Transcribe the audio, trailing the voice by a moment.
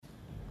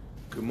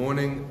Good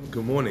morning,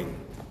 good morning.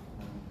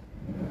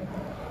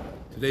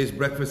 Today's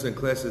breakfast and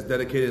class is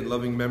dedicated in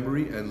loving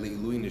memory and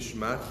Li'ilui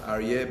Nishmat,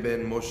 Aryeh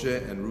ben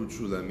Moshe and Ruth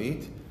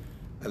Shulamit,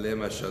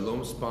 Aleim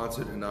Shalom,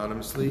 sponsored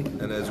anonymously,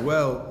 and as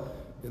well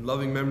in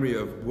loving memory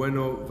of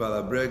Bueno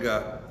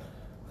Valabrega,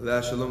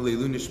 Aleim Shalom,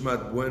 Li'ilui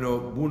Nishmat,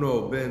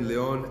 Buno ben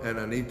Leon and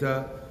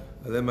Anita,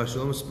 Aleim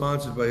Shalom,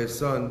 sponsored by his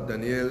son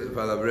Daniel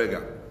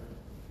Valabrega.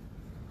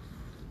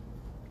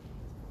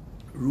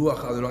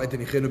 Ruach Adonai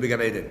Tenichenu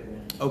B'Gan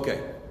Eden. Okay.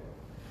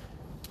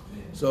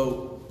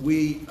 So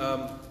we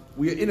are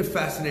in a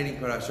fascinating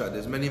parasha.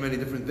 There's many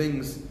different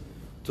things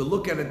to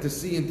look at and to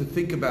see and to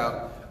think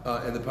about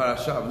in the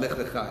parasha of Lech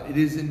Lecha. It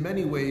is in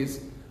many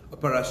ways a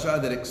parasha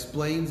that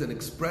explains and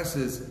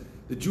expresses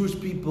the Jewish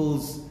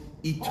people's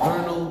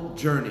eternal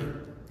journey.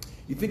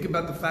 You think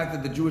about the fact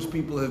that the Jewish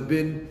people have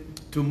been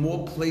to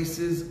more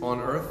places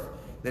on earth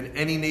than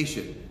any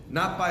nation,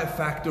 not by a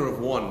factor of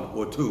 1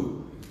 or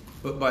 2,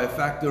 but by a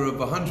factor of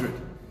 100.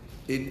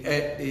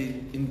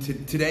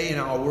 Today in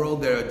our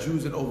world, there are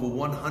Jews in over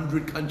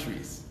 100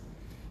 countries.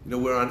 You know,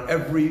 we're on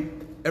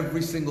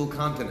every single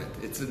continent.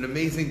 It's an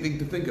amazing thing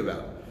to think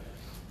about.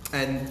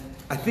 And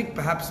I think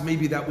perhaps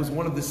maybe that was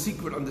one of the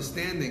secret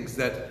understandings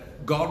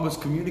that God was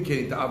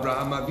communicating to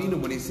Avraham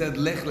Avinu when he said,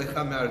 Lech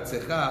Lecha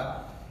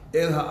me'artzecha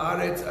el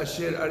haaretz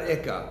asher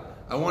areka.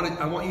 I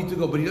want you to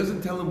go. But he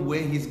doesn't tell him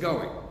where he's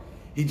going.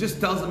 He just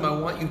tells him, I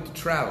want you to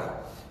travel.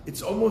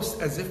 It's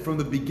almost as if from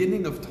the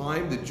beginning of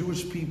time, the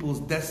Jewish people's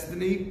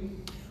destiny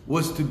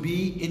was to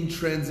be in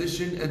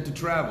transition and to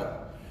travel.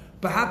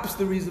 Perhaps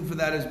the reason for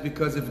that is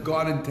because if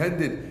God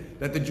intended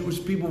that the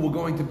Jewish people were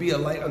going to be a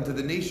light unto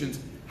the nations,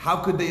 how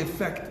could they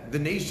affect the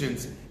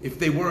nations if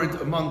they weren't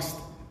amongst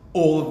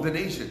all of the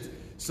nations?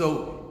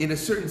 So in a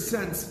certain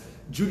sense,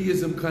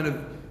 Judaism kind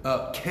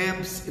of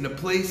camps in a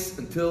place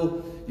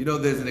until,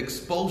 there's an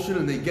expulsion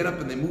and they get up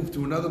and they move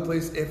to another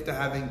place after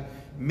having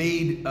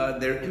made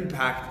their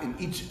impact in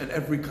each and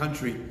every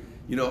country,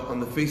 on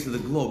the face of the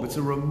globe. It's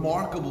a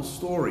remarkable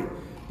story,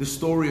 the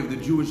story of the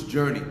Jewish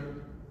journey.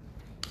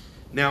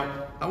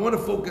 Now, I want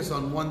to focus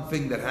on one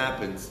thing that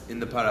happens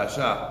in the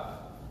parasha,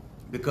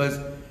 because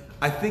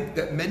I think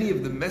that many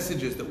of the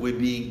messages that we're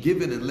being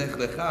given in Lech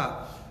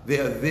Lecha, they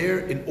are there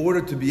in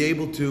order to be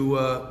able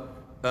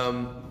to,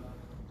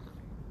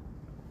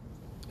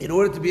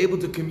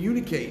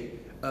 communicate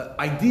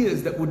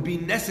ideas that would be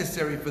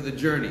necessary for the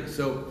journey.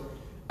 So,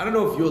 I don't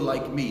know if you're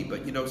like me,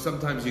 but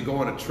sometimes you go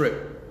on a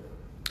trip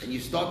and you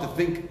start to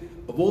think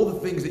of all the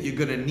things that you're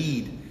going to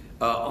need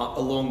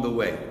along the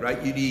way, right?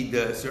 You need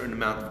a certain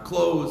amount of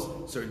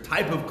clothes, certain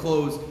type of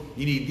clothes.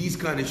 You need these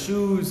kind of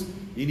shoes.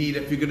 You need,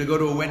 if you're going to go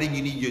to a wedding,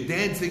 you need your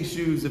dancing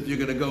shoes. If you're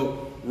going to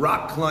go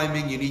rock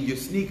climbing, you need your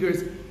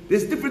sneakers.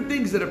 There's different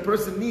things that a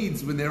person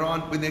needs when they're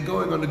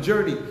going on a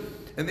journey,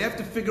 and they have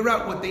to figure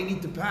out what they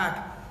need to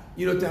pack,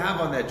 to have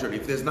on that journey.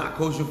 If there's not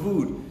kosher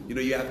food,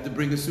 you have to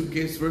bring a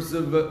suitcase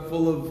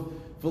full of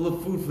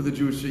food for the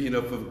Jewish,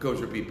 for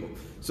kosher people.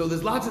 So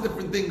there's lots of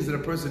different things that a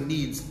person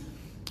needs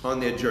on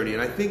their journey.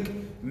 And I think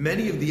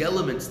many of the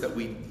elements that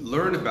we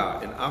learn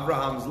about in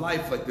Abraham's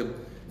life, like the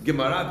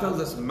Gemara tells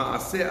us,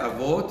 Ma'aseh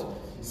Avot,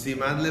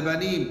 Siman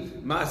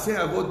Lebanim. Ma'aseh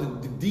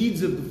Avot, the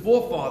deeds of the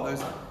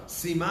forefathers,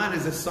 Siman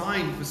is a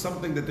sign for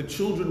something that the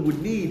children would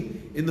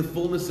need in the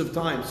fullness of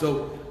time.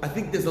 So I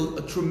think there's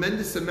a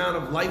tremendous amount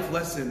of life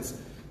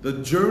lessons.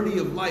 The journey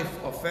of life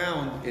are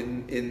found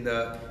in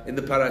the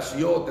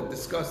parashiot that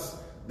discuss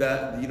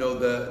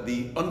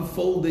the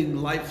unfolding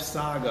life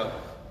saga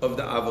of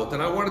the Avot.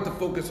 And I wanted to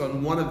focus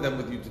on one of them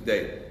with you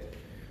today.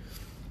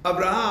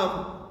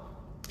 Abraham,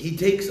 he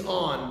takes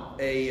on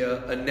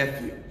a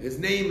nephew. His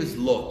name is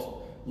Lot.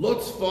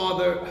 Lot's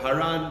father,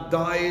 Haran,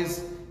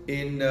 dies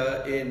in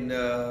his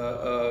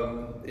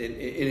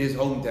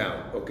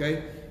hometown,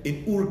 okay?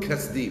 In Ur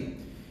Kasdim.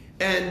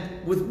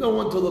 And with no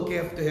one to look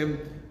after him,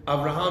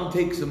 Abraham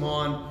takes him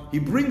on. He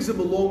brings him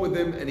along with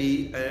him, and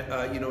he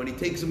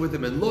takes him with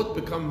him. And Lot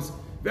becomes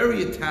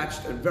very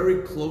attached and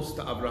very close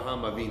to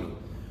Abraham Avinu,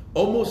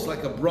 almost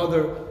like a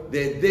brother.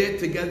 They're there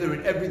together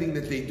in everything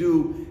that they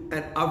do.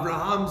 And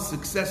Abraham's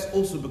success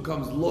also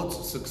becomes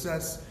Lot's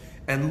success,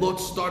 and Lot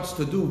starts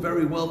to do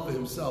very well for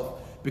himself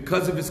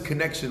because of his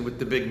connection with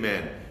the big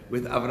man,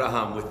 with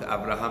Abraham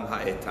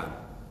Ha'etan.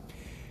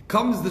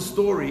 Comes the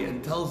story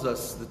and tells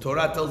us, the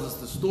Torah tells us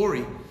the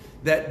story,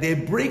 that there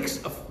breaks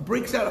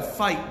out a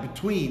fight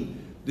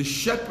between the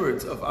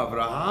shepherds of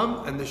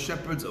Abraham and the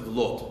shepherds of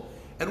Lot.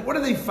 And what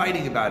are they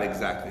fighting about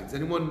exactly? Does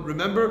anyone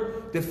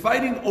remember? They're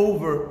fighting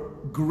over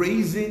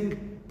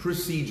grazing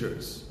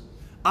procedures.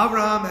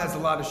 Abraham has a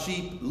lot of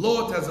sheep,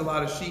 Lot has a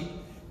lot of sheep.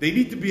 They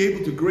need to be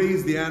able to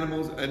graze the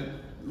animals, and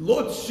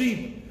Lot's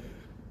sheep,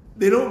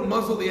 they don't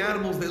muzzle the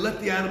animals, they let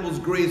the animals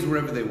graze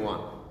wherever they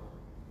want.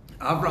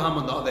 Abraham,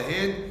 on the other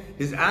hand,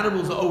 his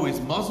animals are always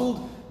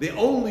muzzled. They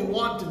only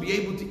want to be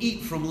able to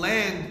eat from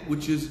land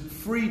which is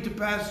free to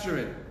pasture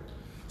in.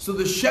 So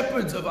the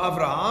shepherds of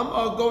Abraham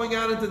are going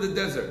out into the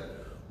desert.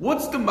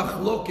 What's the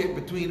machloket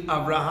between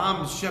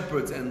Abraham's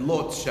shepherds and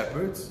Lot's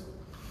shepherds?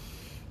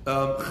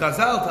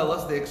 Chazal tell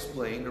us, they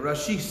explain,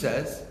 Rashi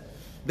says,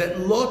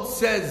 that Lot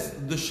says,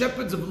 the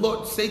shepherds of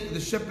Lot say to the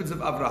shepherds of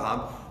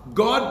Abraham,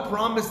 God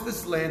promised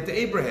this land to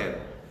Abraham.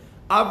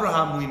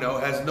 Abraham, we know,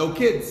 has no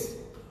kids.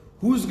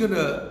 Who's going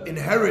to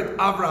inherit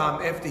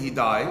Abraham after he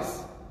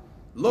dies?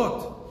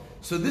 Lot.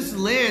 So this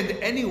land,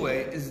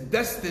 anyway, is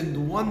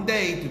destined one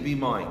day to be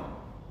mine.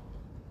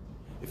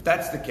 If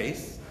that's the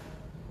case,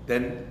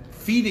 then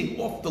feeding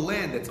off the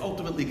land that's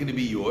ultimately going to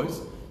be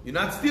yours, you're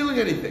not stealing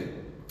anything.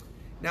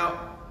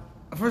 Now,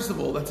 first of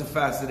all, that's a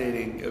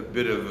fascinating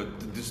bit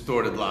of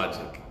distorted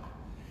logic.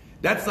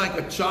 That's like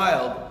a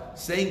child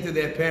saying to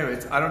their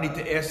parents, I don't need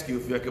to ask you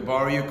if I could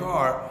borrow your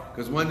car,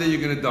 because one day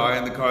you're going to die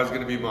and the car is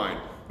going to be mine.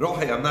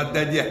 Rohi, I'm not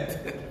dead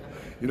yet.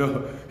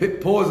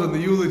 Hit pause on the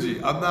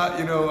eulogy. I'm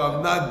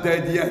not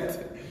dead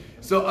yet.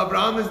 So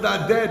Abraham is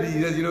not dead.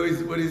 He says,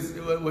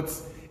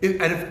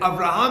 and if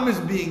Abraham is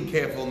being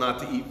careful not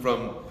to eat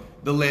from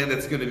the land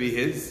that's going to be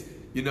his,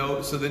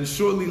 so then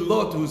surely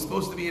Lot, who's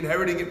supposed to be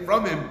inheriting it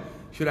from him,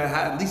 should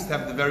at least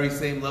have the very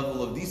same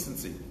level of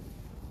decency.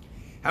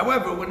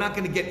 However, we're not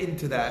going to get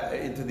into that,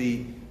 into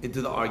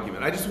the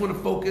argument. I just want to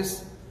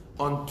focus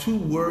on two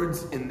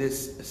words in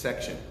this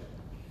section.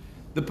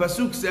 The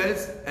pasuk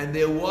says, and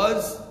there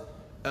was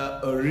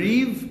a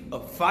riv, a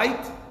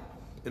fight,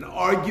 an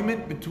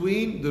argument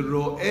between the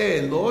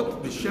ro'eh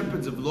Lot, the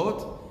shepherds of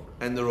Lot,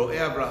 and the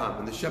ro'eh Abraham,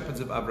 and the shepherds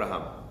of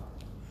Abraham.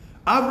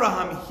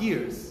 Abraham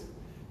hears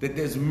that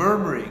there's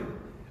murmuring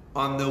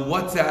on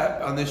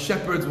the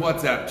shepherds'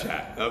 WhatsApp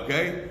chat,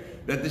 okay?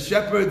 That the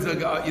shepherds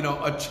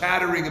are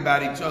chattering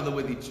about each other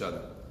with each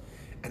other.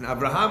 And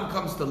Abraham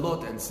comes to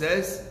Lot and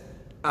says,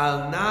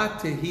 Al na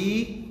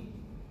tehi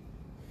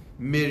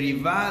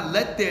miriva,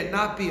 let there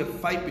not be a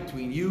fight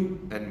between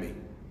you and me.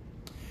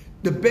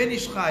 The Ben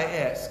Ish Chai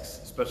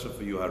asks, special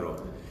for you,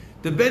 Haron,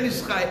 the Ben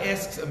Ish Chai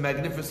asks a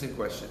magnificent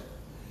question.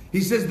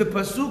 He says, the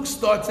pasuk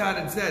starts out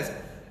and says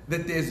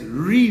that there's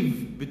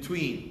riv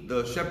between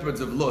the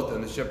shepherds of Lot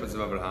and the shepherds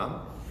of Abraham.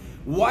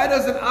 Why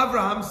doesn't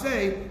Abraham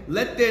say,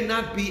 let there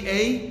not be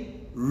a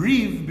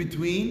riv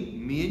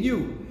between me and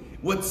you?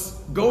 What's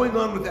going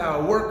on with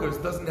our workers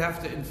doesn't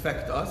have to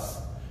infect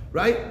us,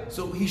 right?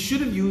 So he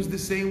should have used the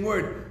same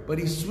word, but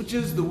he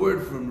switches the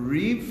word from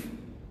riv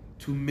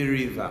to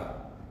miriva.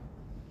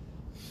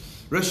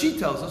 Rashi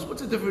tells us,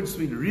 what's the difference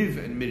between riv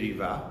and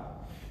miriva?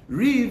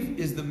 Riv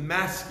is the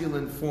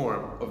masculine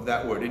form of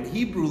that word. In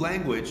Hebrew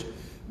language,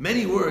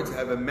 many words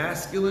have a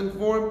masculine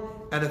form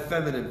and a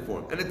feminine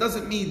form. And it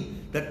doesn't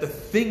mean that the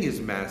thing is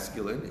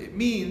masculine. It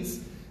means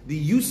the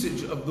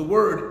usage of the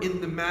word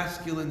in the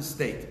masculine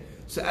state.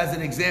 So as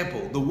an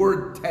example, the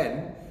word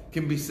 10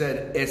 can be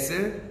said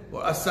eser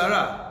or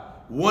asara.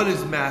 One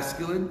is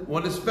masculine,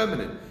 one is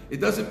feminine. It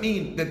doesn't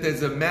mean that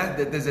there's a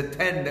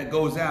 10 that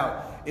goes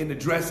out in a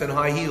dress and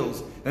high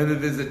heels, and that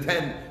there's a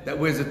 10 that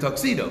wears a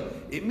tuxedo.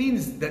 It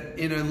means that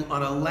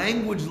on a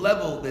language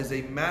level, there's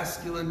a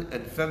masculine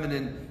and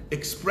feminine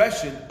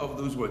expression of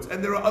those words.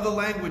 And there are other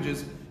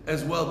languages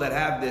as well that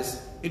have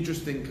this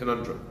interesting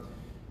conundrum.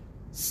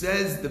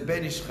 Says the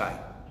Ben Ish Chai,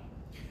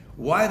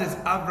 why does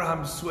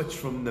Abraham switch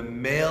from the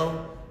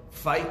male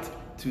fight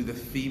to the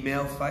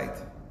female fight?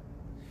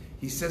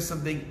 He says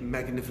something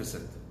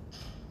magnificent.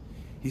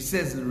 He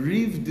says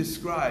Riv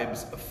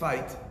describes a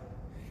fight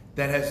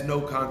that has no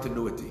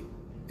continuity.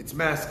 It's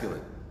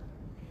masculine.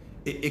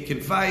 It can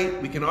fight,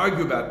 we can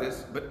argue about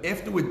this, but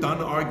after we're done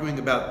arguing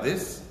about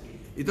this,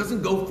 it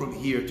doesn't go from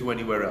here to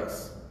anywhere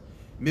else.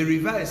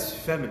 Miriva is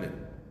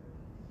feminine.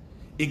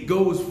 It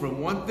goes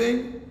from one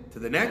thing to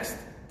the next,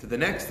 to the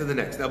next, to the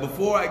next. Now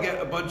before I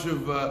get a bunch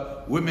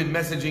of women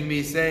messaging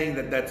me saying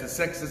that that's a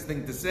sexist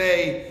thing to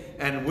say,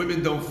 and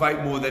women don't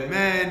fight more than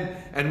men,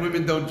 and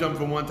women don't jump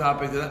from one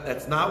topic to that,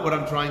 that's not what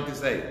I'm trying to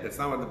say. That's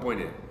not what the point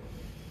is.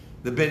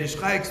 The Ben Ish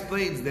Chai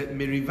explains that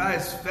Miriva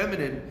is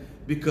feminine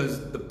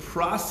because the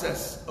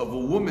process of a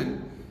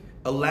woman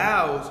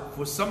allows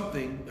for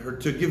her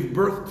to give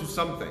birth to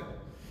something.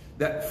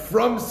 That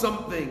from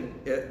something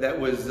that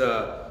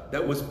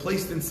was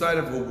placed inside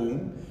of her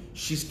womb,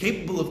 she's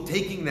capable of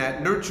taking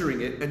that,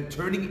 nurturing it, and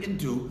turning it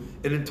into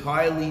an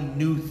entirely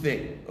new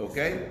thing.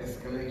 Okay?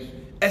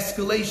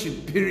 Escalation.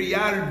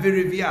 Piriyar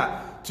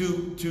virivya.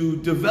 To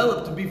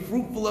develop, to be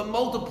fruitful and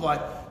multiply.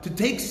 To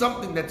take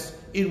something that's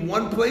in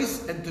one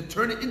place and to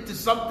turn it into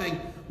something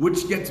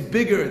which gets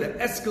bigger, that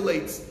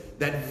escalates,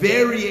 that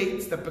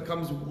variates, that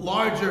becomes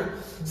larger.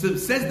 So it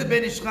says the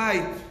Ben Ish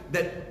Chai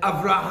that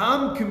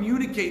Abraham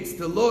communicates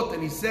to Lot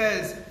and he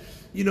says,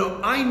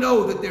 I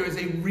know that there is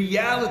a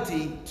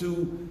reality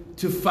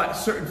to fight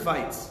certain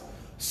fights.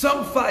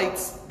 Some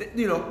fights,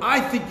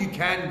 I think you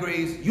can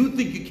graze, you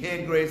think you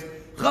can't graze.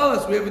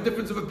 Khalas, we have a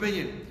difference of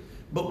opinion.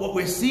 But what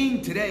we're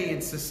seeing today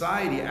in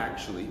society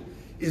actually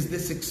is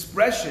this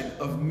expression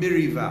of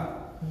miriva,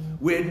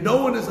 where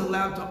no one is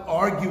allowed to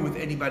argue with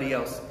anybody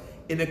else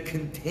in a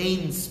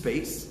contained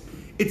space.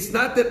 It's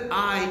not that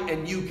I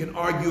and you can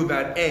argue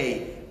about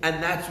A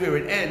and that's where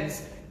it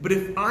ends, but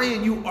if I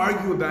and you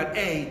argue about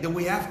A, then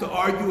we have to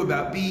argue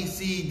about B,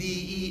 C,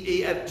 D,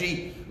 E, F,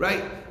 G,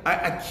 right?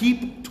 I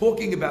keep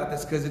talking about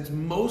this because it's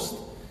most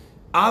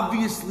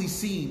obviously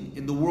seen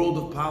in the world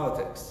of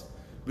politics,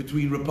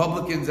 between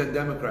Republicans and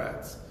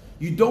Democrats.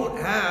 You don't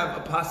have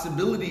a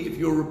possibility, if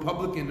you're a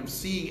Republican, of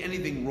seeing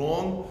anything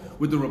wrong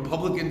with the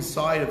Republican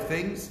side of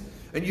things.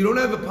 And you don't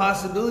have a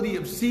possibility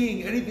of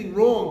seeing anything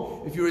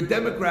wrong if you're a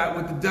Democrat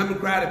with the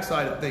Democratic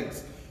side of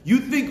things. You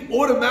think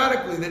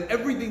automatically that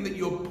everything that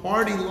your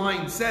party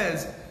line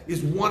says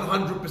is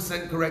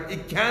 100% correct.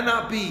 It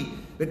cannot be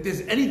that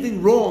there's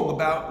anything wrong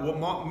about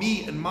what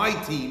me and my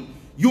team,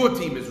 your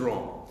team is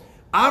wrong.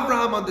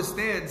 Abraham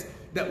understands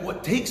that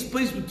what takes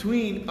place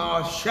between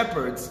our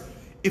shepherds,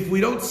 if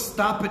we don't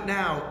stop it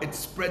now, it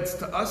spreads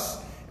to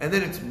us, and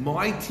then it's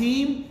my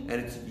team,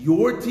 and it's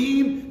your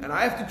team, and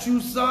I have to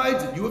choose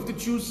sides, and you have to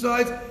choose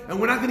sides, and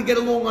we're not going to get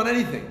along on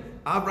anything.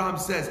 Abraham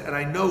says, and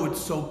I know it's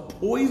so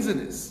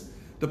poisonous,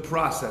 the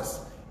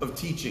process of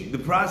teaching, the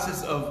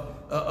process of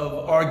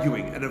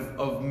arguing and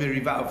of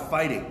meriva, of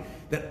fighting,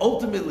 that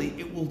ultimately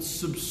it will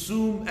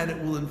subsume and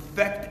it will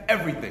infect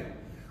everything.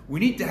 We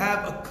need to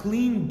have a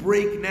clean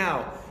break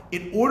now.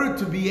 In order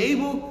to be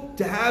able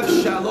to have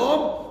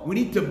shalom, we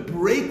need to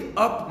break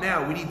up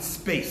now. We need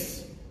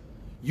space.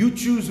 You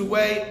choose a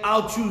way,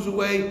 I'll choose a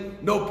way,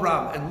 no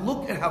problem. And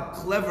look at how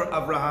clever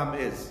Abraham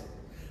is.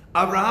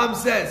 Abraham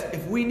says,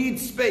 if we need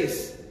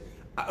space,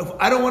 if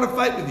I don't want to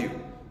fight with you.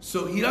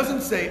 So he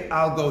doesn't say,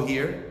 I'll go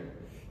here.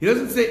 He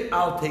doesn't say,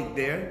 I'll take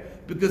there.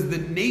 Because the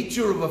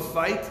nature of a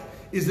fight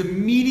is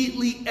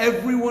immediately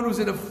everyone who's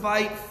in a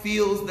fight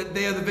feels that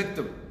they are the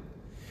victim.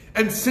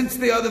 And since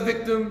they are the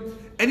victim,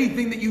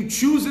 anything that you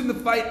choose in the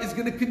fight is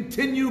going to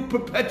continue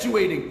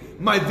perpetuating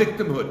my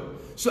victimhood.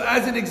 So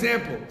as an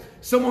example,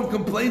 someone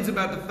complains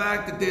about the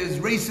fact that there's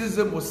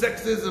racism or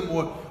sexism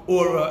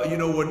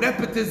or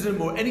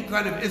nepotism or any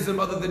kind of ism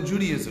other than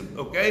Judaism,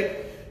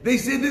 okay? They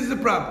say this is a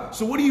problem.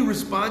 So what do you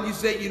respond? You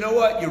say, you know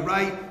what, you're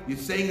right. You're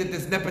saying that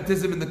there's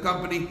nepotism in the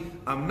company.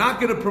 I'm not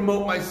going to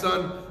promote my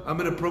son. I'm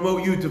going to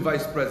promote you to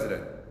vice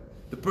president.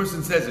 The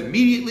person says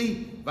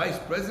immediately, vice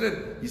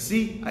president, you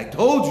see, I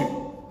told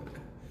you.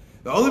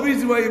 The only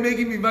reason why you're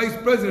making me vice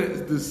president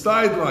is to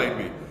sideline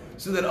me,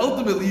 so that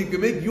ultimately you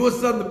can make your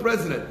son the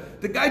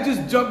president. The guy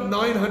just jumped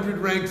 900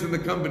 ranks in the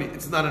company.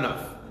 It's not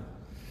enough.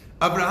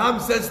 Abraham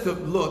says to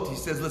Lot, he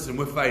says, listen,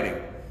 we're fighting.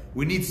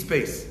 We need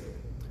space.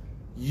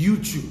 You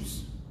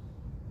choose.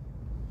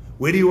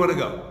 Where do you want to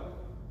go?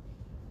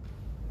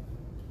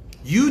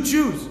 You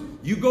choose.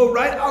 You go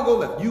right, I'll go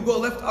left. You go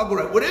left, I'll go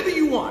right. Whatever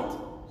you want.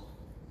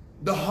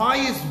 The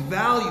highest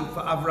value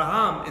for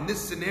Abraham in this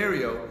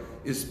scenario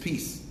is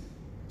peace.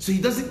 So he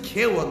doesn't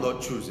care what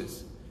Lot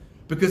chooses.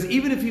 Because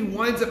even if he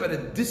winds up at a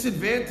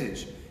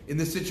disadvantage in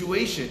the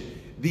situation,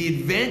 the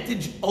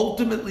advantage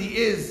ultimately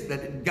is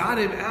that it got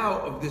him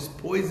out of this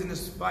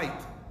poisonous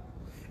fight.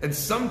 And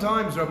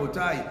sometimes,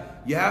 Rabotai,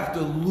 you have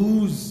to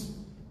lose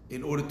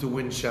in order to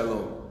win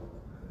shalom.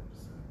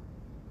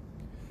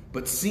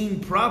 But seen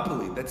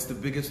properly, that's the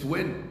biggest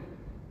win.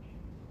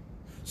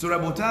 So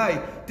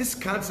Rabotai, this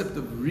concept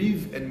of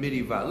Riv and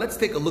Miriva, let's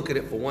take a look at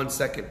it for 1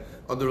 second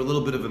under a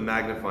little bit of a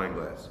magnifying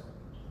glass.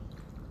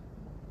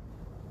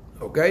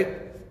 Okay?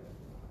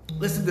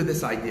 Listen to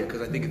this idea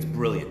because I think it's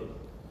brilliant.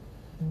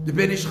 The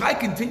Ben Ish Chai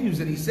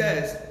continues and he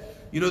says,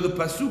 the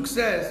Pasuk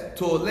says,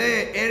 Tole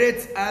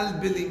Eretz al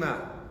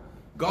Bilima.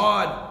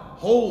 God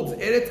holds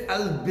Eretz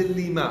al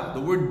Bilima,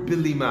 the word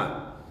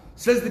Bilima.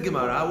 Says the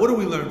Gemara, what do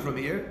we learn from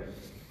here?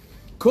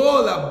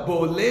 Kol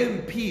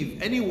bolem piv,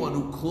 anyone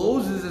who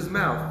closes his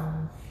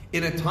mouth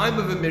in a time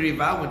of a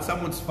meriva, when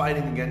someone's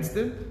fighting against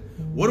him,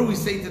 what do we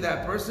say to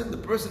that person? The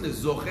person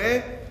is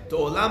zocheh to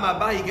olam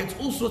haba, he gets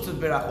all sorts of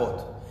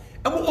berachot.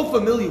 And we're all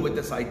familiar with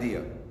this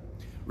idea.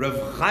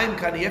 Rav Chaim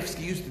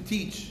Kanievsky used to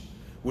teach,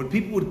 when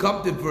people would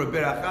come to him for a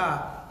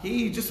beracha,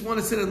 he just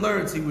wanted to sit and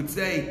learn. So he would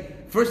say,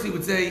 beracha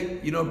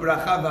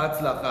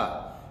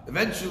v'atzlacha.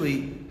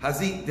 Eventually,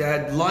 they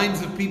had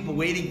lines of people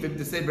waiting for him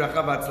to say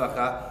beracha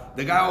v'atzlacha.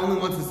 The guy only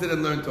wants to sit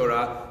and learn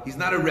Torah. He's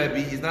not a Rebbe,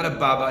 he's not a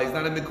Baba, he's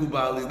not a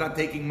Mikubal, he's not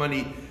taking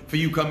money for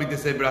you coming to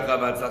say beracha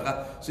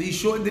v'atzlacha. So he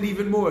shortened it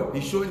even more.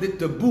 He shortened it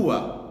to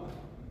bua.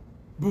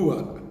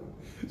 Bua.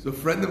 So a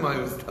friend of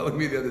mine was telling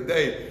me the other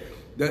day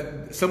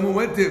that someone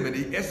went to him and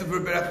he asked him for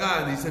a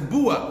beracha and he said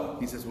bua.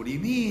 He says, what do you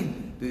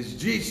mean? There's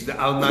jish, the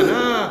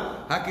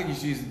almana. How can you?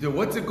 She's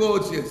what's it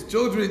called? She has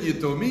children,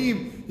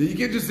 yatomim. You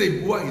can't just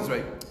say bua. He's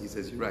right. He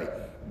says you're right.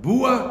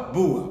 Bua,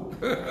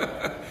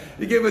 bua.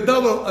 He gave a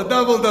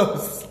double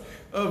dose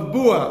of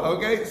bua.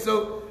 Okay,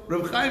 so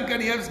Rav Chaim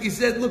Kanievsky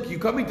said, look, you're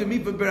coming to me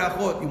for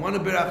berachot. You want a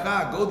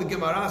beracha? Go. The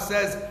Gemara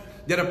says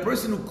that a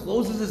person who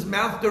closes his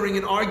mouth during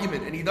an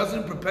argument and he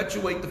doesn't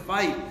perpetuate the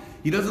fight,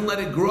 he doesn't let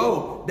it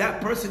grow,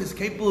 that person is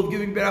capable of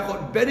giving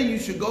berachot. Better you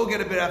should go get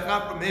a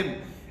beracha from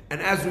him.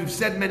 And as we've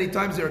said many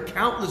times, there are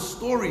countless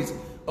stories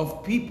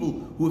of people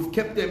who have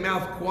kept their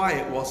mouth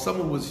quiet while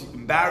someone was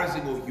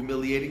embarrassing or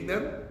humiliating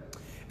them.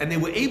 And they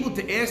were able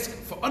to ask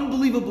for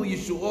unbelievable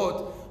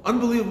yeshuot,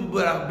 unbelievable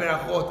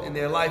berachot in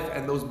their life,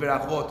 and those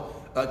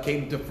berachot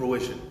came to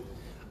fruition.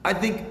 I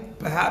think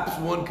perhaps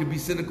one could be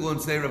cynical and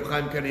say Rav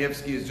Chaim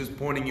Kanievsky is just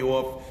pointing you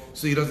off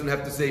so he doesn't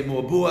have to say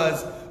more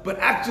buas. But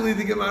actually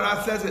the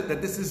Gemara says it,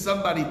 that this is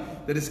somebody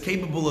that is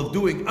capable of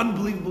doing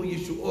unbelievable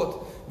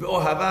yeshuot.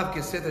 Ve'ohavav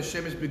keset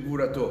hashemesh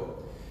begvurato.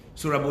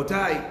 So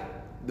Rabotai,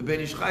 the Ben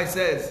Ish Chai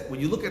says, when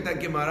you look at that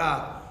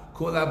Gemara,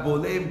 kol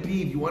habolem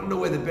piv, you want to know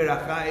where the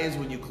beracha is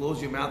when you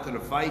close your mouth in a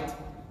fight?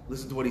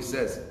 Listen to what he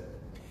says.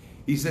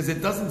 He says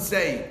it doesn't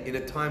say in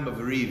a time of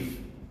riv.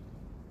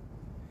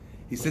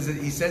 He says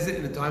it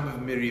in a time of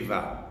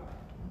miriva.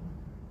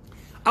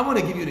 I want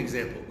to give you an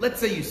example. Let's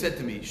say you said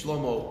to me,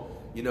 Shlomo,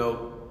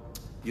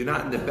 you're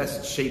not in the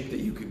best shape that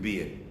you could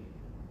be in.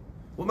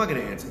 What am I going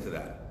to answer to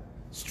that?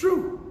 It's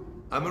true.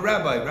 I'm a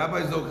rabbi.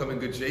 Rabbis don't come in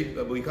good shape,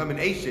 but we come in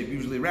A shape,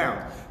 usually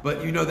round.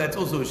 But that's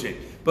also a shape.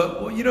 But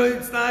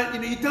it's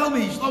not. You tell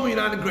me, Shlomo, you're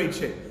not in great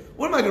shape.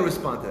 What am I going to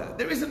respond to that?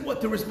 There isn't what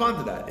to respond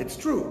to that. It's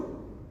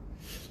true.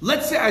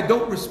 Let's say I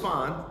don't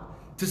respond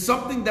to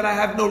something that I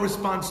have no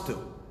response to.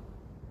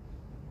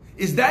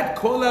 Is that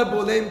kol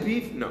habolem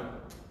piv? No.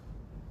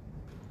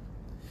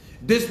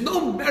 There's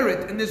no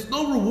merit and there's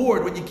no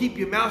reward when you keep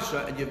your mouth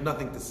shut and you have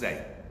nothing to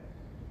say.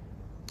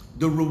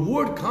 The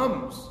reward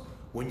comes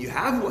when you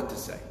have what to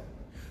say.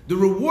 The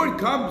reward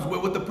comes where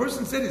what the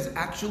person said is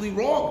actually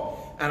wrong.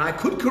 And I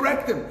could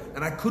correct him,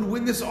 and I could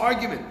win this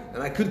argument,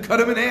 and I could cut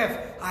him in half.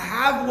 I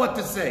have what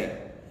to say.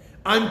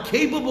 I'm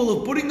capable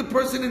of putting the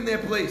person in their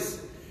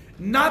place.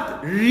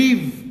 Not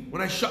riv,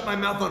 when I shut my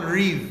mouth on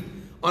riv,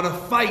 on a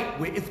fight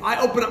where if I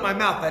open up my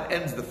mouth, that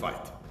ends the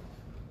fight.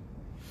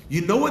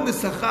 You know when the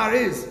sachar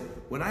is?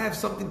 When I have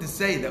something to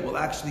say that will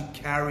actually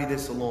carry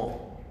this along.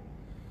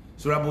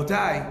 So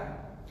Rabotai,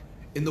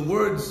 in the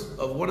words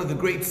of one of the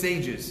great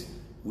sages,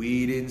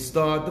 we didn't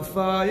start the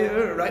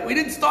fire, right? We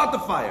didn't start the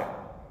fire.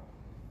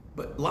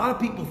 But a lot of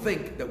people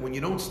think that when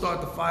you don't start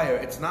the fire,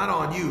 it's not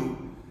on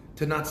you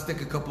to not stick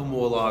a couple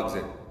more logs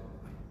in.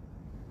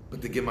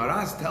 But the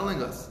Gemara is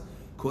telling us,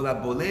 kol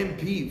habolem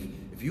piv,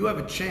 if you have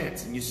a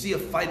chance and you see a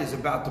fight is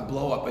about to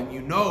blow up and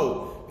you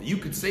know that you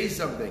could say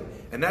something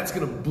and that's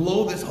going to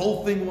blow this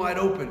whole thing wide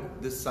open,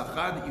 the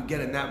sachar that you get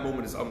in that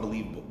moment is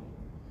unbelievable.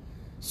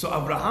 So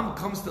Abraham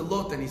comes to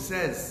Lot and he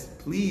says,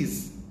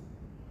 please,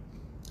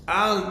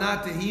 al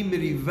natehi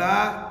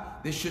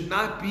miriva, there should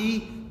not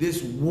be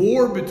this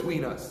war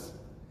between us.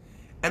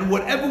 And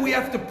whatever we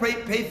have to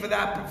pay for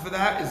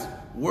that is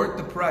worth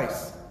the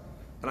price.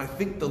 And I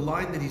think the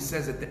line that he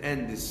says at the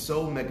end is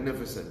so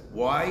magnificent.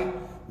 Why?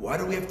 Why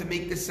do we have to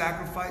make this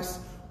sacrifice?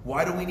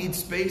 Why do we need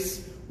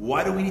space?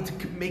 Why do we need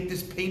to make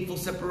this painful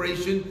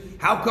separation?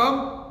 How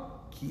come?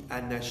 Ki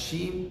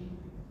anashim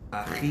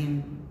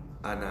achim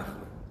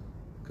anachnu.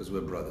 Because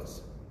we're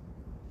brothers.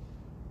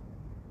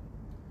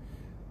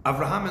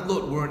 Avraham and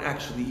Lot weren't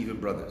actually even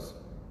brothers.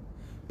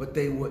 But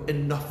they were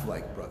enough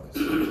like brothers.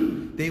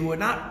 They were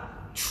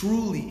not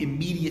truly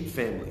immediate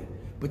family,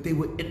 but they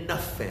were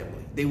enough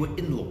family. They were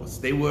in-laws.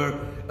 They were,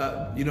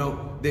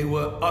 they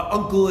were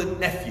uncle and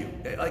nephew.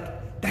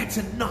 That's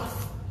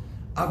enough.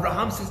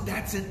 Abraham says,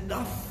 that's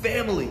enough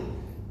family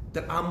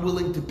that I'm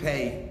willing to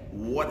pay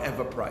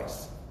whatever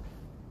price.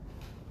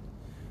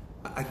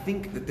 I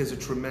think that there's a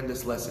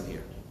tremendous lesson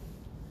here.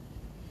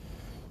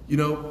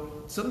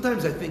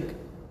 Sometimes I think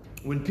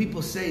when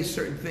people say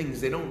certain things,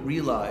 they don't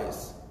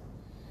realize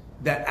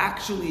that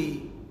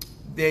actually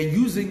they're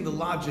using the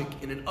logic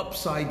in an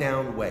upside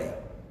down way.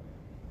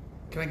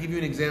 Can I give you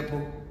an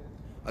example?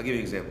 I'll give you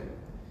an example.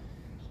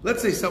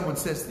 Let's say someone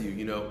says to you,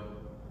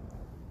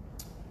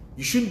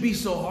 you shouldn't be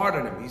so hard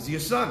on him. He's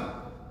your son.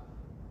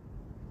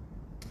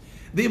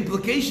 The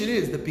implication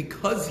is that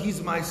because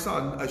he's my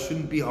son, I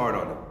shouldn't be hard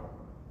on him.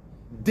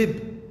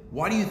 Dib,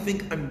 why do you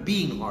think I'm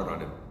being hard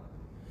on him?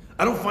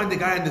 I don't find the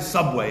guy in the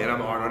subway and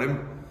I'm hard on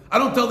him. I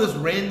don't tell this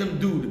random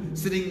dude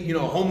sitting,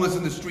 homeless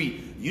in the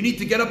street, you need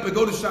to get up and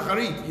go to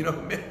Shacharit.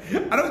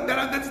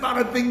 That's not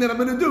a thing that I'm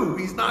going to do.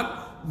 He's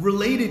not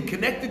related,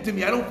 connected to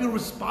me. I don't feel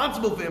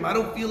responsible for him. I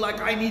don't feel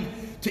like I need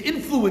to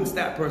influence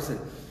that person.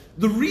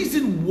 The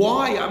reason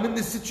why I'm in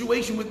this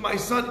situation with my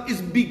son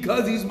is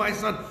because he's my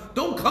son.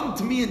 Don't come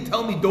to me and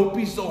tell me don't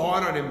be so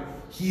hard on him.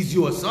 He's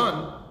your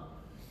son.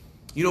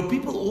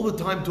 People all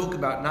the time talk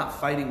about not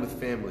fighting with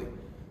family.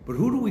 But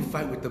who do we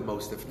fight with the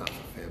most if not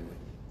for family?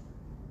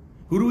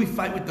 Who do we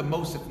fight with the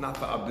most if not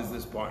for our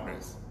business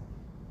partners?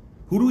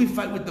 Who do we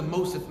fight with the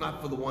most if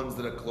not for the ones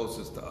that are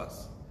closest to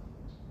us?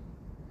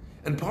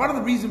 And part of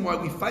the reason why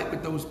we fight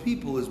with those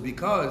people is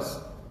because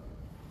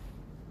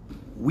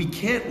we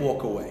can't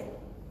walk away.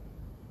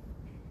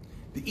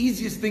 The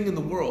easiest thing in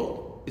the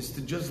world is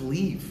to just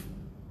leave.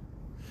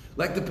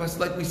 Like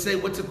we say,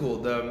 what's it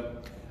called? Elie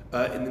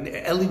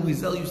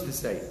Wiesel used to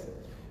say,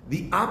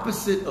 the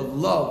opposite of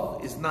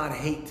love is not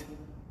hate.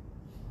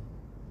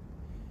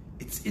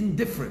 It's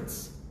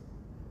indifference.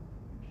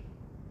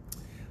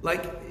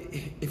 Like,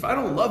 if I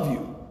don't love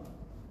you,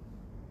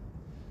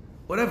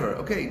 whatever,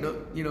 okay,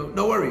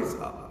 no worries.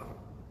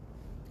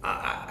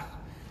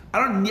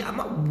 I'm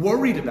not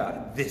worried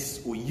about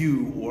this or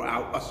you or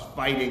us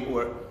fighting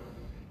or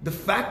the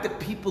fact that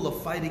people are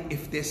fighting.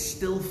 If they're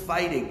still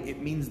fighting, it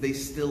means they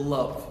still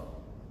love.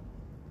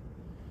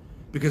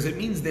 Because it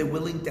means they're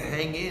willing to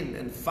hang in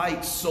and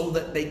fight so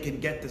that they can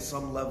get to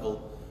some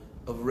level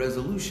of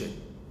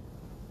resolution.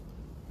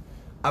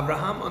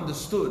 Abraham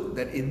understood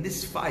that in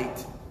this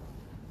fight,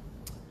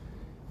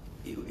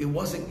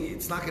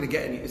 it's not going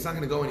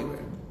to go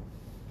anywhere.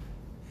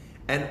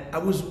 And I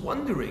was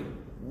wondering,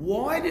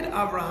 why did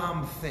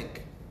Abraham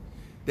think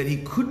that he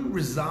couldn't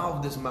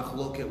resolve this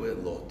machloket with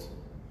Lot?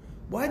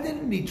 Why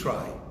didn't he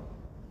try?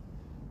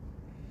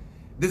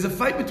 There's a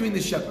fight between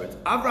the shepherds.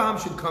 Abraham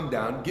should come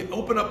down,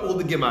 open up all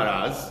the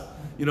Gemaras,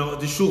 the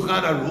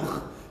Shulchan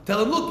Aruch,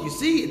 tell him, look, you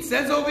see, it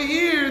says over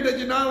here that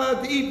you're not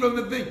allowed to eat from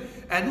the thing.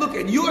 And look,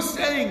 and you're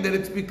saying that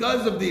it's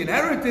because of the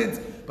inheritance,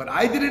 but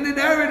I didn't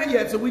inherit it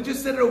yet, so we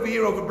just said it over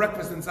here over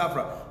breakfast in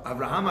Safra.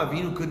 Abraham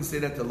Avinu couldn't say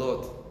that to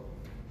Lot.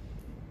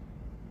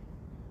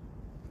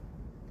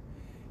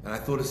 And I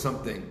thought of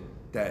something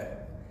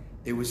that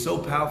it was so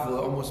powerful,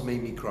 it almost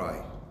made me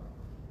cry.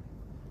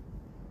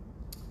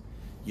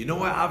 You know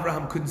why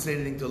Abraham couldn't say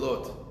anything to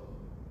Lot?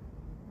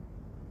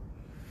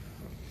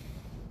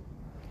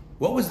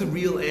 What was the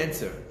real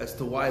answer as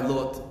to why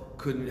Lot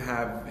couldn't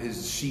have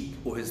his sheep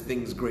or his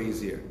things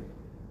graze here?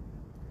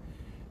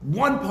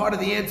 One part of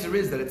the answer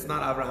is that it's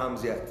not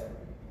Abraham's yet.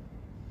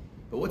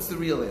 But what's the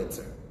real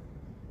answer?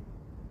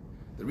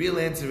 The real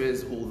answer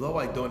is, although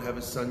I don't have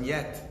a son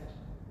yet,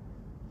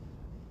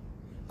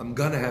 I'm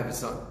gonna have a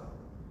son.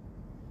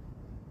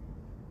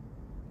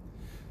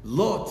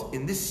 Lot,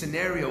 in this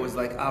scenario, is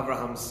like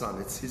Abraham's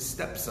son. It's his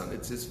stepson.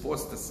 It's his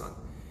foster son.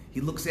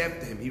 He looks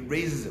after him. He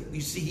raises him.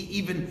 You see, he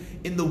even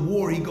in the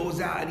war, he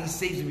goes out and he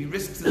saves him. He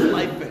risks his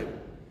life for him.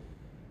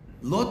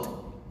 Lot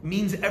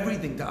means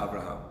everything to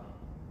Abraham.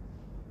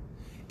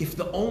 If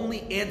the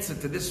only answer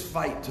to this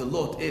fight to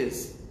Lot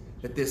is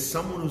that there's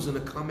someone who's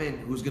going to come in,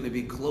 who's going to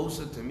be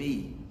closer to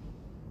me,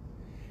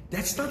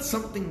 that's not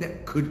something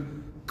that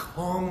could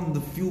calm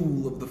the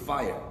fuel of the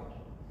fire.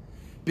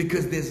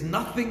 Because there's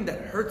nothing that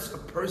hurts a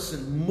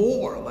person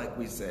more, like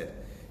we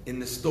said in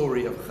the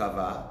story of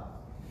Chava,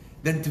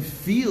 than to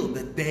feel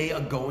that they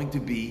are going to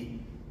be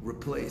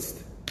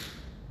replaced.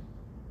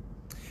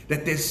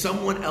 That there's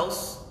someone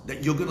else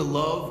that you're going to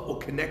love or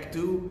connect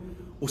to,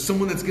 or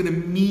someone that's going to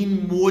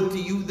mean more to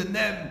you than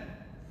them.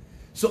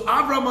 So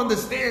Abraham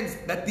understands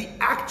that the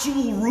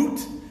actual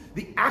root,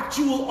 the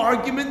actual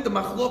argument, the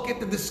machloket,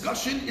 the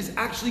discussion is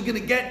actually going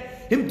to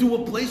get him to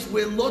a place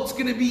where Lot's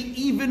going to be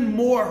even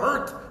more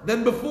hurt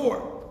than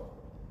before.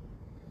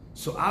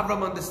 So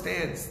Abraham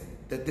understands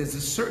that there's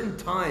a certain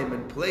time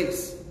and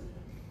place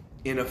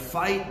in a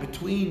fight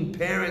between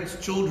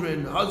parents,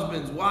 children,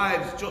 husbands,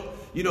 wives,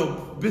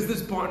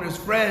 business partners,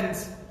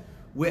 friends,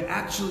 where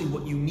actually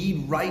what you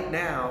need right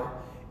now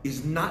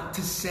is not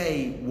to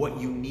say what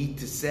you need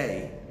to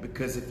say,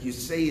 because if you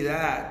say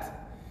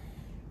that,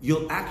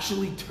 you'll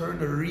actually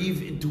turn a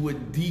riv into a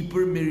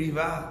deeper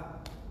miriva.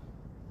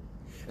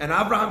 And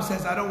Abraham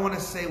says, I don't want to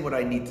say what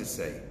I need to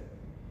say.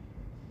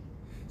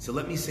 So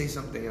let me say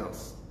something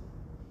else.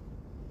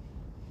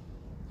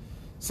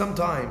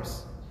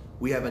 Sometimes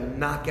we have a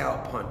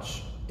knockout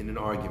punch in an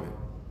argument.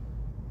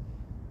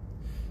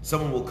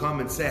 Someone will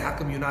come and say, how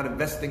come you're not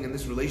investing in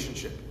this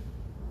relationship?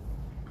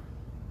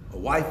 A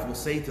wife will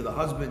say to the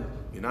husband,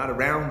 you're not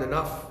around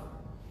enough.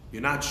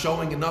 You're not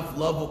showing enough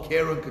love or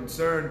care or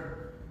concern.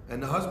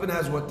 And the husband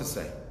has what to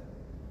say.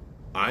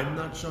 I'm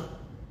not showing.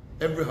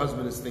 Every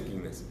husband is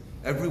thinking this.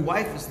 Every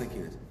wife is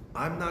thinking this.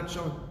 I'm not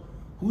showing.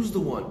 Who's the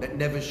one that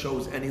never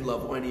shows any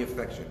love or any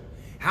affection?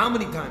 How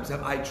many times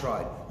have I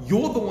tried?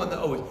 You're the one that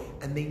always,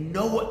 and they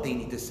know what they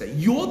need to say.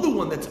 You're the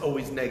one that's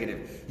always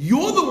negative.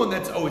 You're the one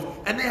that's always,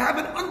 and they have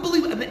an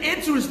unbelievable, and the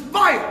answer is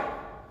fire.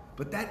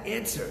 But that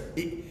answer,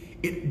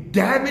 it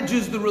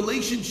damages the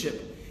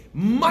relationship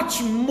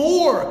much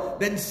more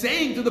than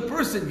saying to the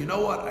person, you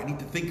know what, I need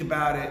to think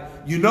about it.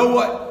 You know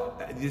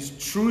what, there's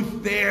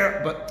truth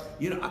there, but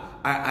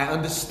I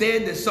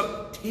understand there's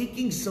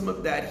taking some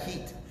of that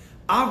heat.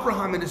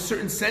 Abraham, in a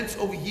certain sense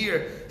over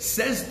here,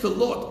 says to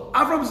Lot,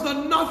 Abraham's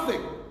done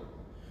nothing.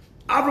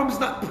 Abraham's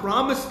not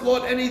promised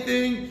Lot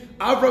anything.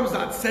 Abraham's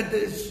not said that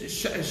his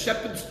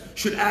shepherds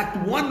should act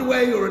one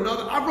way or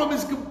another. Abraham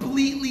is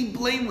completely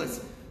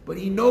blameless. But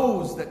he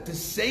knows that to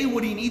say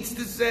what he needs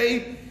to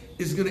say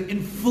is going to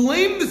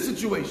inflame the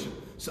situation.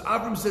 So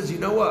Abraham says, you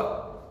know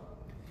what?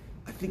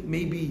 I think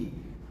maybe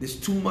there's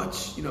too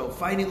much,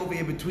 fighting over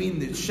here between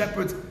the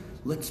shepherds.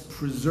 Let's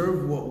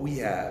preserve what we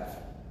have.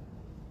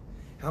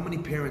 How many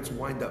parents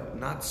wind up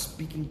not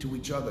speaking to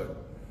each other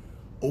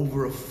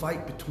over a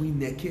fight between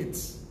their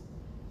kids?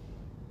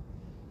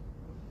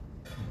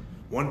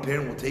 One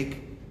parent will take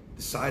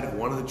the side of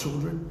one of the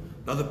children.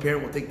 Another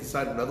parent will take the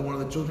side of another one of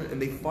the children.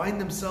 And they find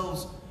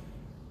themselves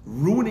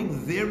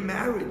ruining their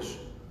marriage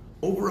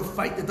over a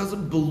fight that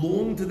doesn't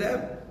belong to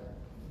them.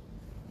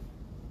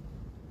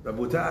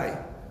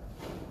 Rabotai,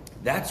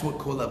 that's what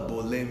kol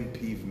bolem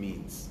piv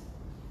means.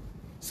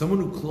 Someone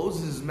who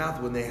closes his mouth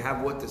when they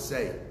have what to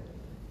say.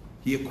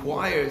 He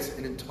acquires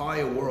an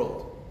entire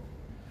world.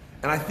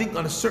 And I think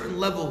on a certain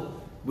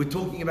level, we're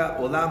talking about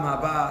olam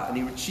haba, and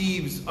he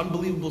achieves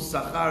unbelievable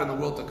sachar in the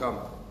world to come.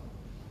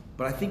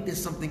 But I think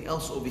there's something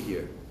else over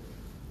here.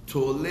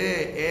 Tole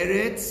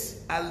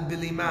eretz al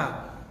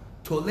bilima.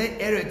 Tole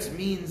eretz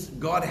means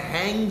God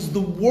hangs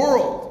the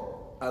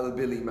world al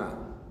bilima.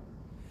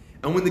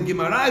 And when the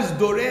Gemara is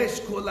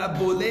doresh kol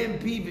habolem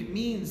piv, it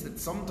means that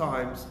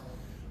sometimes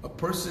a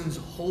person's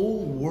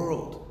whole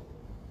world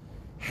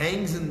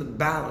hangs in the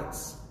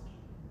balance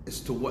as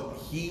to what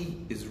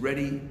he is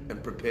ready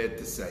and prepared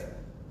to say.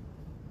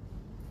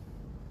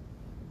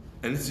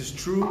 And this is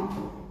true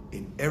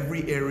in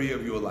every area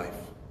of your life.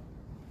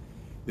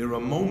 There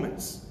are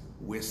moments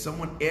where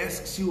someone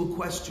asks you a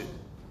question,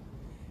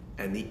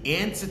 and the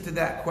answer to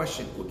that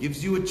question, or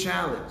gives you a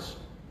challenge,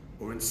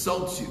 or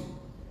insults you,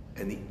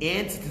 and the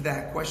answer to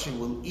that question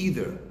will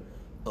either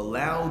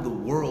allow the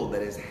world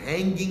that is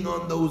hanging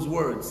on those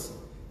words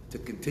to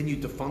continue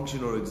to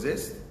function or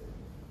exist,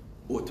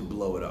 or to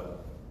blow it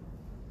up.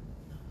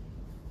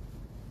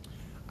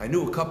 I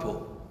knew a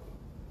couple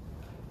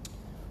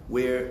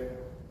where,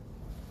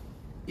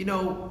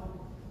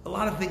 a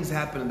lot of things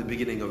happen in the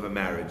beginning of a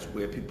marriage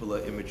where people are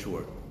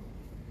immature.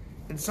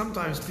 And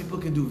sometimes people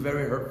can do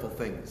very hurtful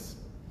things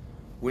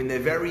when they're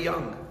very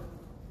young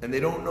and they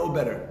don't know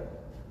better.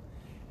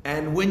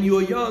 And when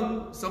you're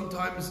young,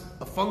 sometimes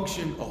a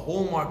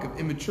hallmark of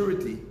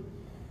immaturity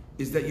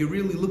is that you're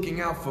really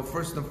looking out for,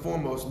 first and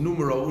foremost,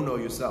 numero uno,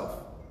 yourself.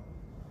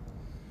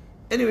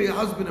 Anyway, a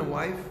husband and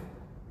wife,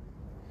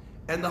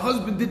 and the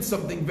husband did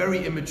something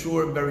very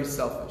immature and very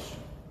selfish.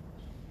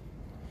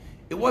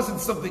 It wasn't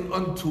something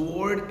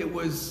untoward. It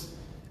was,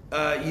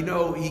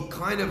 he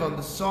kind of on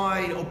the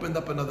side opened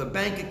up another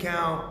bank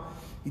account.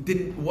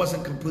 He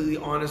wasn't completely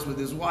honest with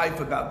his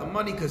wife about the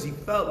money because he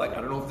felt like, I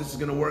don't know if this is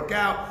going to work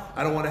out.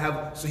 I don't want to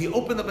have. So he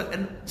opened up,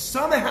 and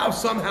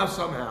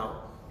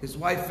somehow, his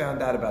wife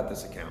found out about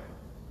this account.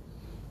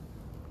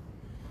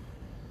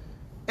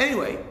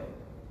 Anyway,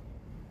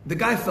 the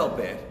guy felt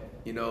bad.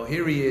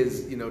 Here he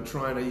is,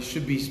 he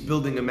should be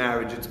building a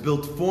marriage. It's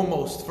built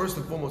first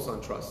and foremost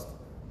on trust.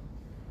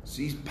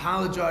 So he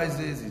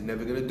apologizes, he's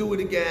never going to do it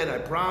again, I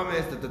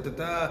promise,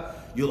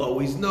 you'll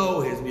always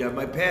know, you have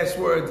my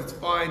passwords, it's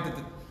fine.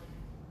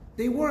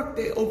 They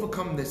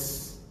overcome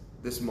this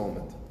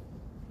moment.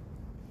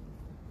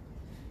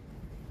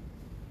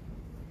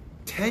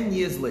 10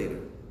 years later,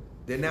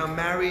 they're now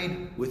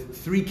married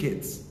with 3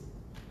 kids.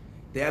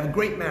 They have a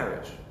great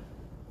marriage.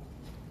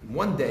 And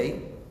one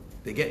day,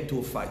 they get into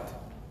a fight.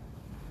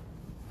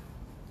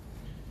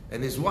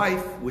 And his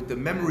wife, with the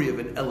memory of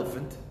an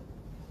elephant,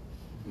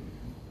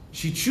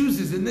 she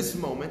chooses in this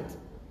moment,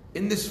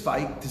 in this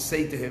fight, to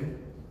say to him,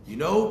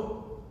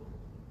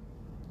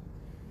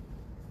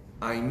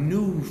 I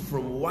knew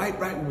from right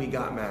when we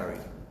got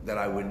married that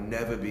I would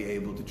never be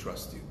able to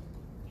trust you.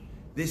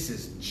 This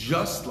is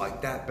just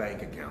like that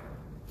bank account.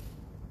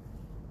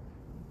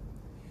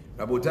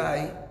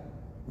 Rabotai,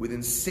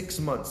 within 6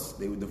 months,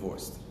 they were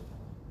divorced.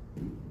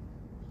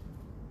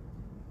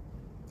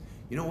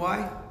 You know why?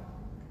 You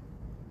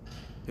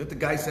know what the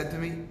guy said to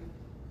me?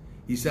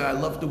 He said, I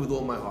loved her with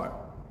all my heart.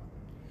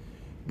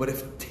 But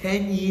if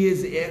 10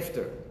 years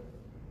after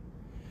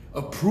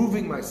of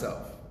proving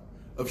myself,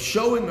 of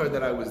showing her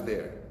that I was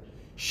there,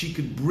 she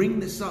could bring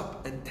this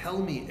up and tell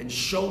me and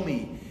show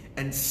me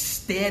and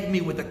stab me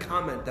with a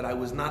comment that I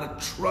was not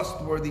a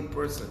trustworthy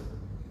person,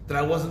 that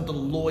I wasn't a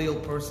loyal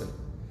person,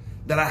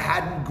 that I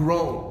hadn't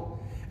grown,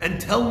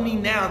 and tell me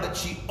now that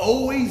she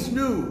always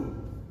knew,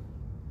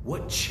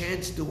 what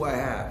chance do I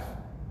have?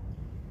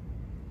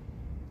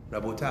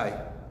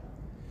 Rabotai.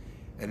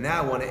 And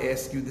now I want to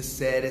ask you the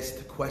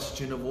saddest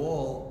question of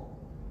all.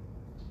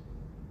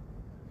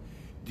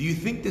 Do you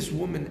think this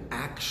woman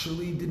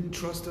actually didn't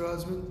trust her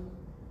husband?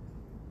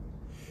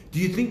 Do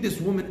you think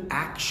this woman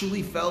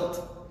actually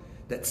felt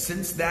that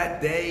since that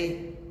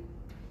day?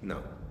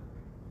 No.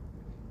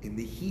 In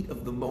the heat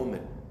of the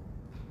moment,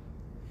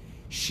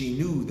 she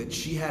knew that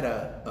she had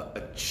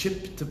a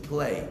chip to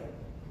play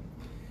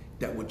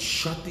that would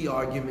shut the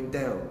argument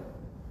down.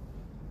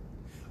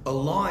 A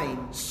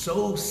line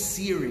so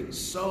searing,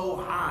 so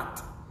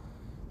hot,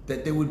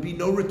 that there would be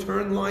no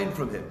return line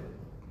from him.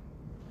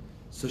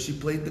 So she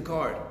played the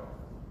card.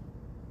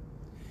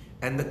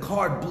 And the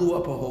card blew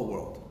up her whole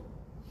world.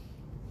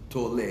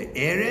 Tole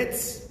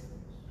eretz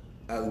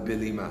al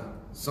bilima.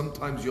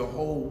 Sometimes your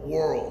whole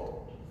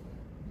world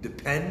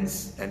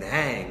depends and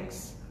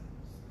hangs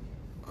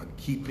on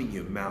keeping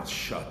your mouth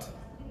shut.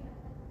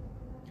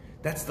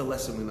 That's the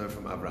lesson we learn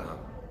from Abraham.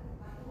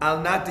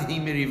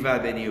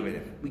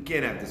 We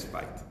can't have this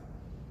fight.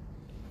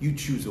 You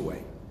choose a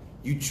way.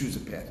 You choose a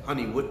path.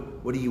 Honey,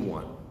 what do you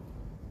want?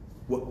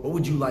 What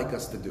would you like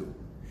us to do?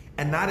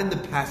 And not in the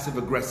passive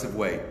aggressive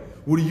way.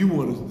 What do you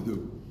want us to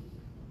do?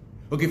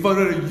 Okay,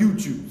 fine, you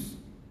choose.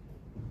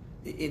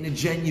 In a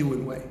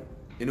genuine way.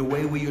 In a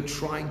way where you're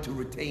trying to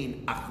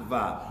retain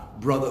achva,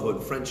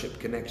 brotherhood, friendship,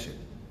 connection.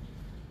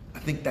 I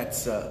think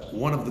that's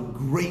one of the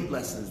great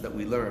lessons that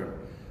we learn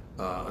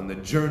on the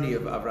journey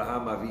of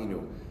Avraham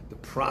Avinu. The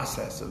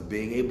process of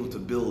being able to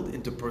build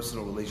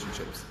interpersonal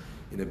relationships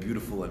in a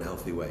beautiful and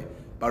healthy way.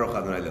 Baruch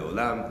Adonai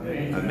Le'olam.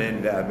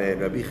 Amen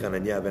ve'amen. Rabbi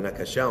Chananya ben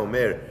Akasha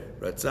omer,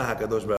 Ratzah HaKadosh Baruch